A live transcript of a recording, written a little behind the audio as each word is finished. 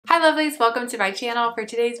Hi lovelies, welcome to my channel. For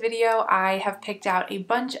today's video, I have picked out a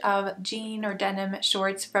bunch of jean or denim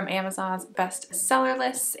shorts from Amazon's best seller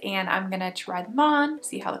lists, and I'm gonna try them on,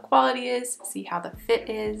 see how the quality is, see how the fit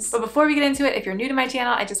is. But before we get into it, if you're new to my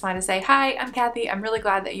channel, I just wanted to say hi, I'm Kathy. I'm really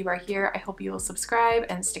glad that you are here. I hope you will subscribe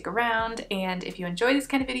and stick around, and if you enjoy this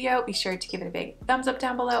kind of video, be sure to give it a big thumbs up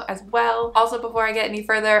down below as well. Also, before I get any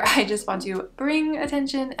further, I just want to bring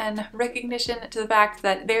attention and recognition to the fact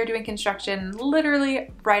that they're doing construction literally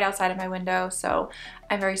right outside of my window, so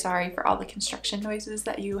I'm very sorry for all the construction noises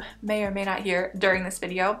that you may or may not hear during this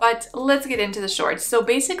video. But let's get into the shorts. So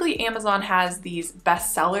basically Amazon has these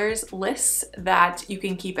bestsellers lists that you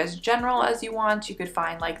can keep as general as you want. You could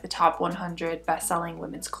find like the top 100 best-selling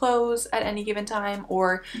women's clothes at any given time,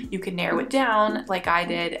 or you can narrow it down like I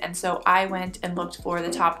did. And so I went and looked for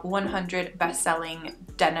the top 100 best-selling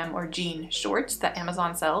denim or jean shorts that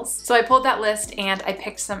Amazon sells. So I pulled that list and I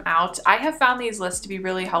picked some out. I have found these lists to be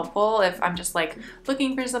really helpful if I'm just like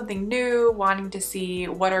looking for something new, wanting to see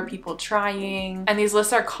what are people trying. And these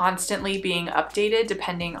lists are constantly being updated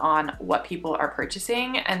depending on what people are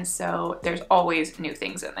purchasing, and so there's always new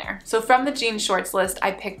things in there. So from the jean shorts list,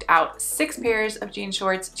 I picked out 6 pairs of jean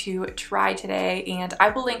shorts to try today, and I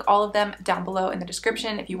will link all of them down below in the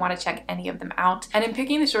description if you want to check any of them out. And in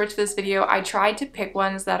picking the shorts for this video, I tried to pick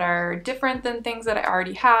ones that are different than things that I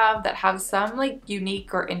already have, that have some like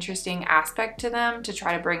unique or interesting aspect to them, to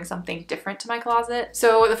try to bring something different to my closet.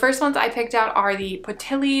 So the first ones I picked out are the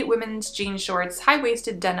POTILI women's jean shorts,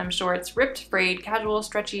 high-waisted denim shorts, ripped frayed casual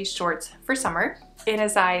stretchy shorts for summer in a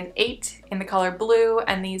size 8 in the color blue,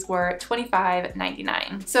 and these were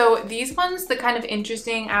 $25.99. So these ones, the kind of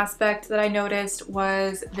interesting aspect that I noticed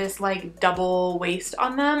was this like double waist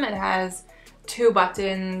on them. It has 2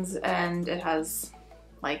 buttons and it has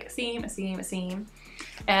like a seam, a seam, a seam.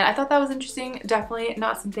 And I thought that was interesting. Definitely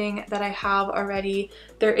not something that I have already.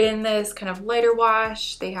 They're in this kind of lighter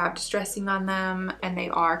wash. They have distressing on them, and they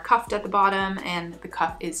are cuffed at the bottom, and the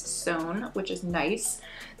cuff is sewn, which is nice.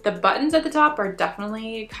 The buttons at the top are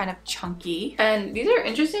definitely kind of chunky. And these are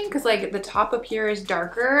interesting because like the top up here is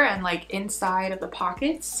darker, and like inside of the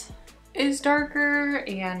pockets is darker,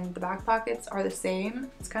 and the back pockets are the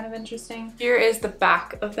same. It's kind of interesting. Here is the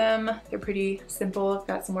back of them. They're pretty simple. I've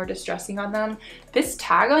got some more distressing on them. This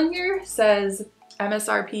tag on here says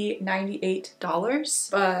MSRP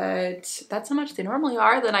 $98, but that's how much they normally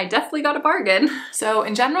are. Then I definitely got a bargain. So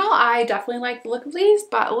in general, I definitely like the look of these,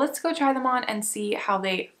 but let's go try them on and see how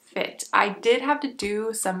they fit. I did have to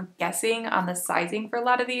do some guessing on the sizing for a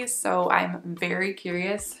lot of these, so I'm very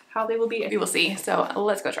curious how they will be. We will see. So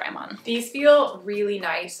let's go try them on. These feel really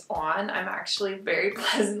nice on. I'm actually very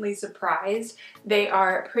pleasantly surprised. They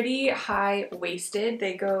are pretty high-waisted.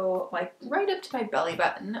 They go like right up to my belly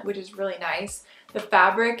button, which is really nice. The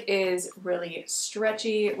fabric is really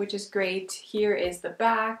stretchy, which is great. Here is the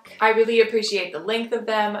back. I really appreciate the length of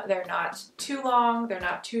them. They're not too long, they're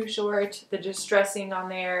not too short. The distressing on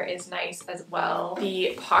there is nice as well.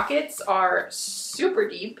 The pockets are super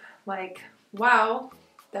deep, like wow.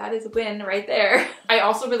 That is a win right there. I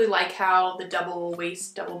also really like how the double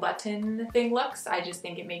waist, double button thing looks. I just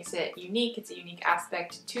think it makes it unique. It's a unique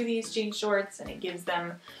aspect to these jean shorts, and it gives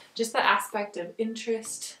them just the aspect of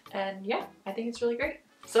interest. And yeah, I think it's really great.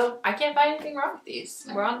 So I can't find anything wrong with these.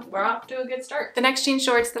 We're off to a good start. The next jean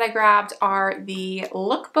shorts that I grabbed are the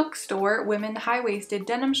LookbookStore women high-waisted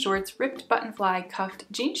denim shorts, ripped button fly cuffed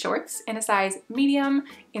jean shorts in a size medium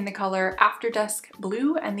in the color After Dusk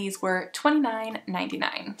Blue, and these were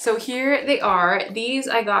 $29.99. So here they are. These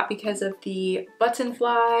I got because of the button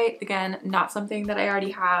fly. Again, not something that I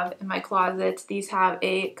already have in my closet. These have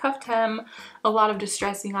a cuffed hem, a lot of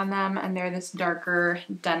distressing on them, and they're this darker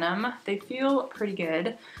denim. They feel pretty good.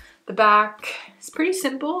 The back is pretty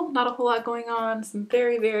simple, not a whole lot going on. Some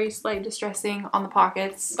very, very slight distressing on the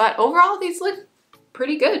pockets, but overall these look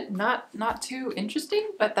pretty good. Not too interesting,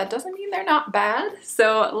 but that doesn't mean they're not bad.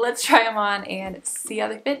 So let's try them on and see how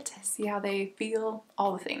they fit, see how they feel,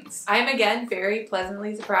 all the things. I am again very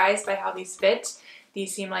pleasantly surprised by how these fit.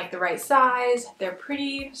 These seem like the right size. They're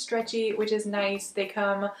pretty stretchy, which is nice. They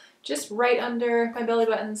come just right under my belly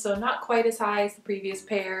button, so not quite as high as the previous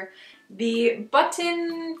pair. The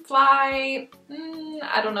button fly,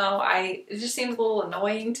 I don't know. It just seems a little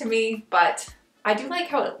annoying to me, but I do like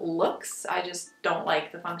how it looks. I just don't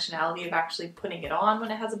like the functionality of actually putting it on when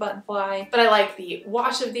it has a button fly. But I like the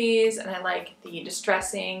wash of these and I like the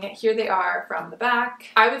distressing. Here they are from the back.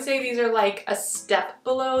 I would say these are like a step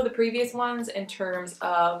below the previous ones in terms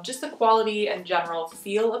of just the quality and general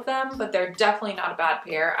feel of them, but they're definitely not a bad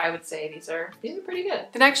pair. I would say these are pretty good.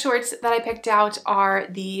 The next shorts that I picked out are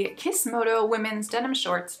the KISSMODA women's denim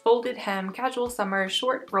shorts, folded hem, casual summer,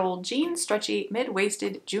 short rolled jeans, stretchy,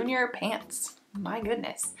 mid-waisted junior pants. My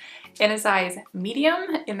goodness. In a size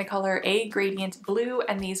medium in the color A Gradient Blue,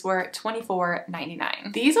 and these were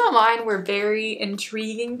 $24.99. These online were very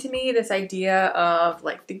intriguing to me, this idea of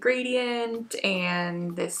like the gradient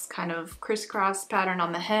and this kind of crisscross pattern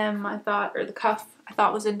on the hem, I thought, or the cuff, I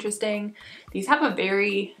thought was interesting. These have a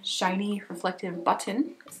very shiny reflective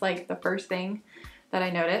button. It's like the first thing that I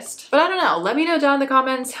noticed. But I don't know, let me know down in the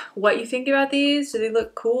comments what you think about these. Do they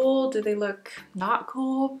look cool? Do they look not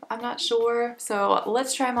cool? I'm not sure. So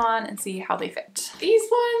let's try them on and see how they fit. These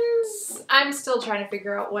ones, I'm still trying to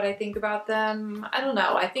figure out what I think about them. I don't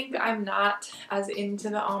know, I think I'm not as into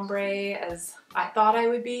the ombre as I thought I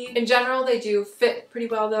would be. In general, they do fit pretty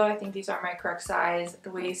well though. I think these are my correct size.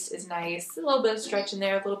 The waist is nice. A little bit of stretch in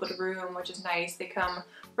there, a little bit of room, which is nice. They come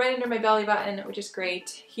right under my belly button, which is great.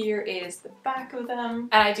 Here is the back of them.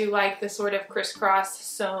 And I do like the sort of crisscross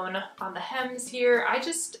sewn on the hems here. I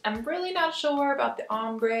just am really not sure about the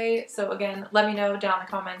ombre. So again, let me know down in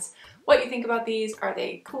the comments what you think about these. Are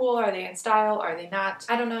they cool? Are they in style? Are they not?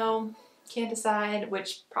 I don't know. Can't decide,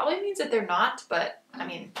 which probably means that they're not, but I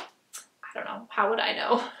mean, I don't know. How would I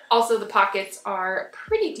know? Also, the pockets are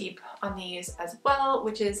pretty deep on these as well,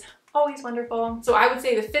 which is always wonderful. So I would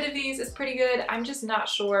say the fit of these is pretty good. I'm just not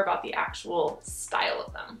sure about the actual style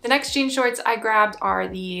of them. The next jean shorts I grabbed are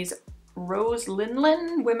these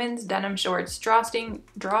ROSELINLIN women's denim shorts, drawstring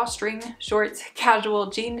shorts, casual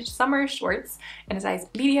jean summer shorts in a size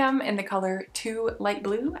medium in the color 2 light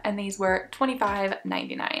blue, and these were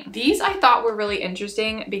 $25.99. These I thought were really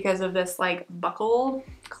interesting because of this like buckle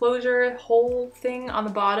closure hole thing on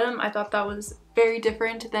the bottom. I thought that was very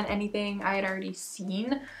different than anything I had already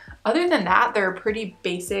seen. Other than that, they're a pretty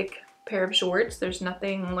basic pair of shorts. There's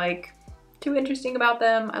nothing like too interesting about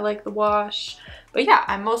them. I like the wash. But yeah,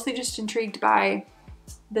 I'm mostly just intrigued by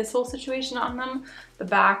this whole situation on them. The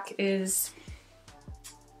back is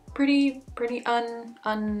pretty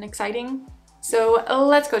unexciting. So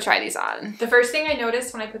let's go try these on. The first thing I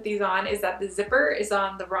noticed when I put these on is that the zipper is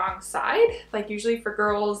on the wrong side. Like usually for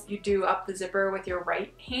girls, you do up the zipper with your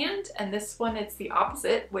right hand, and this one it's the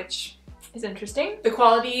opposite, which is interesting. The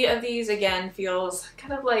quality of these again feels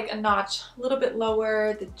kind of like a notch a little bit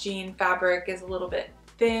lower. The jean fabric is a little bit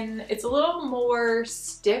thin. It's a little more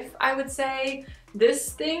stiff, I would say.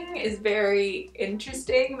 This thing is very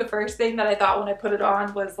interesting. The first thing that I thought when I put it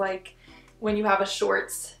on was like when you have a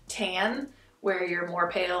shorts tan where you're more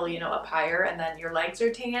pale, you know, up higher, and then your legs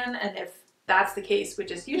are tan. And if that's the case,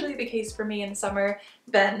 which is usually the case for me in summer,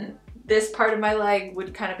 then this part of my leg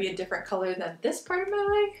would kind of be a different color than this part of my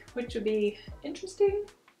leg, which would be interesting.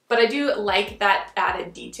 But I do like that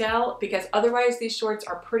added detail because otherwise these shorts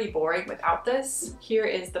are pretty boring without this. Here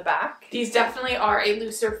is the back. These definitely are a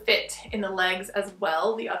looser fit in the legs as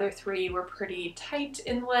well. The other three were pretty tight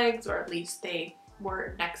in the legs, or at least they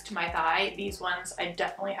were next to my thigh. These ones I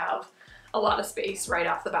definitely have a lot of space right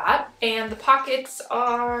off the bat. And the pockets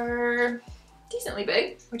are decently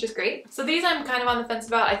big, which is great. So these I'm kind of on the fence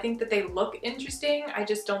about. I think that they look interesting. I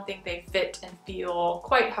just don't think they fit and feel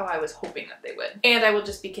quite how I was hoping that they would. And I will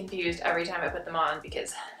just be confused every time I put them on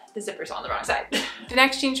because the zipper's on the wrong side. The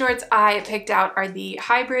next jean shorts I picked out are the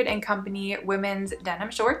Hybrid & Company women's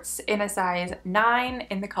denim shorts in a size 9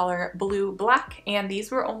 in the color blue black, and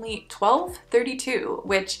these were only $12.32,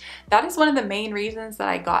 which that is one of the main reasons that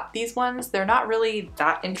I got these ones. They're not really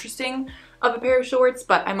that interesting of a pair of shorts,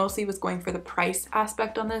 but I mostly was going for the price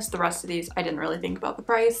aspect on this. The rest of these, I didn't really think about the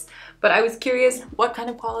price, but I was curious what kind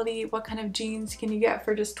of quality, what kind of jeans can you get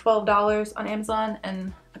for just $12 on Amazon,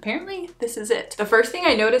 and apparently this is it. The first thing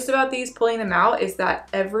I noticed about these pulling them out is that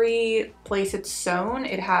every place it's sewn,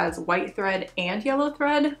 it has white thread and yellow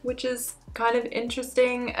thread, which is kind of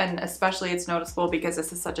interesting, and especially it's noticeable because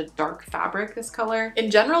this is such a dark fabric, this color. In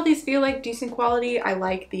general, these feel like decent quality. I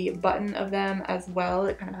like the button of them as well.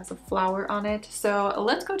 It kind of has a flower on it. So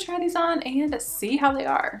let's go try these on and see how they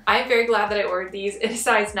are. I'm very glad that I ordered these in a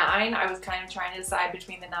size 9. I was kind of trying to decide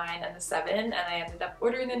between the 9 and the 7, and I ended up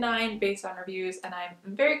ordering the 9 based on reviews, and I'm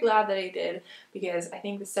very glad that I did because I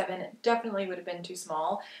think the 7 definitely would have been too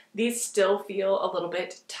small. These still feel a little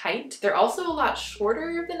bit tight. They're also a lot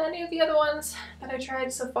shorter than any of the other ones that I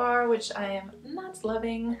tried so far, which I am not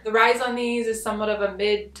loving. The rise on these is somewhat of a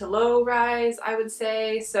mid to low rise, I would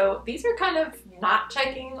say. So these are kind of not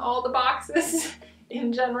checking all the boxes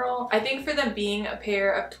in general. I think for them being a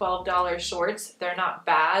pair of $12 shorts, they're not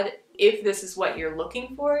bad. If this is what you're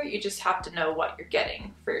looking for, you just have to know what you're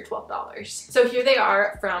getting for your $12. So here they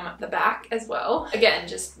are from the back as well. Again,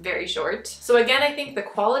 just very short. So again, I think the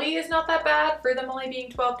quality is not that bad for them only being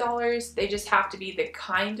 $12. They just have to be the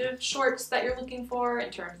kind of shorts that you're looking for in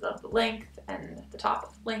terms of the length and the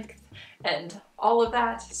top length and all of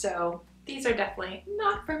that. So these are definitely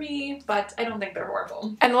not for me, but I don't think they're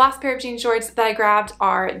horrible. And the last pair of jean shorts that I grabbed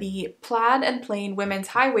are the Plaid&Plain women's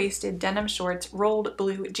high-waisted denim shorts, rolled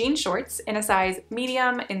blue jean shorts in a size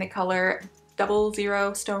medium in the color 00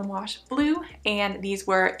 Stonewash Blue, and these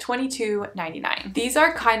were $22.99. These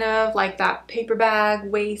are kind of like that paper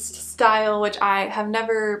bag waist style, which I have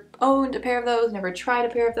never owned a pair of those, never tried a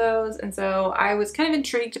pair of those, and so I was kind of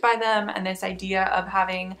intrigued by them and this idea of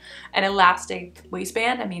having an elastic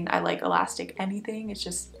waistband. I mean, I like elastic anything, it's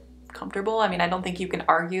just comfortable. I mean, I don't think you can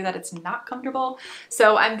argue that it's not comfortable.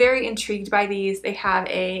 So I'm very intrigued by these. They have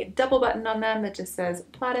a double button on them that just says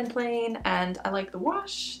Plaid&Plain, and I like the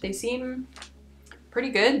wash. They seem pretty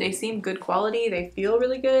good. They seem good quality. They feel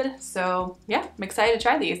really good. So yeah, I'm excited to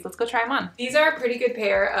try these. Let's go try them on. These are a pretty good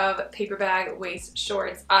pair of paper bag waist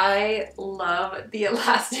shorts. I love the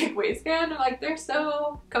elastic waistband. Like, they're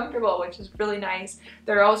so comfortable, which is really nice.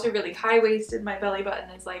 They're also really high-waisted. My belly button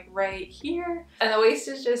is like right here, and the waist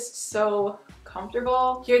is just so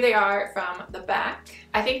comfortable. Here they are from the back.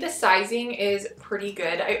 I think the sizing is pretty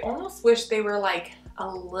good. I almost wish they were like a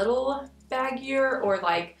little baggier or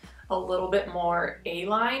like a little bit more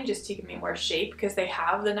A-line just to give me more shape, because they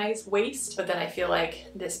have the nice waist, but then I feel like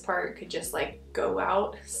this part could just like go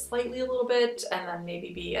out slightly a little bit and then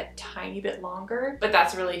maybe be a tiny bit longer. But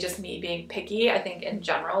that's really just me being picky. I think in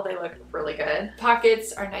general they look really good.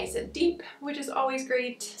 Pockets are nice and deep, which is always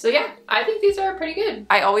great. So yeah, I think these are pretty good.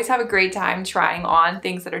 I always have a great time trying on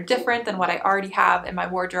things that are different than what I already have in my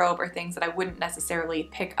wardrobe or things that I wouldn't necessarily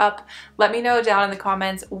pick up. Let me know down in the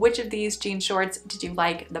comments which of these jean shorts did you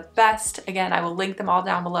like the best. Again, I will link them all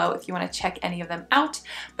down below if you want to check any of them out.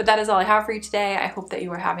 But that is all I have for you today. I hope that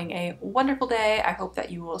you are having a wonderful day. I hope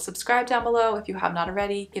that you will subscribe down below if you have not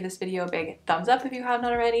already. Give this video a big thumbs up if you have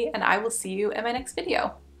not already, and I will see you in my next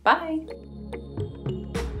video. Bye!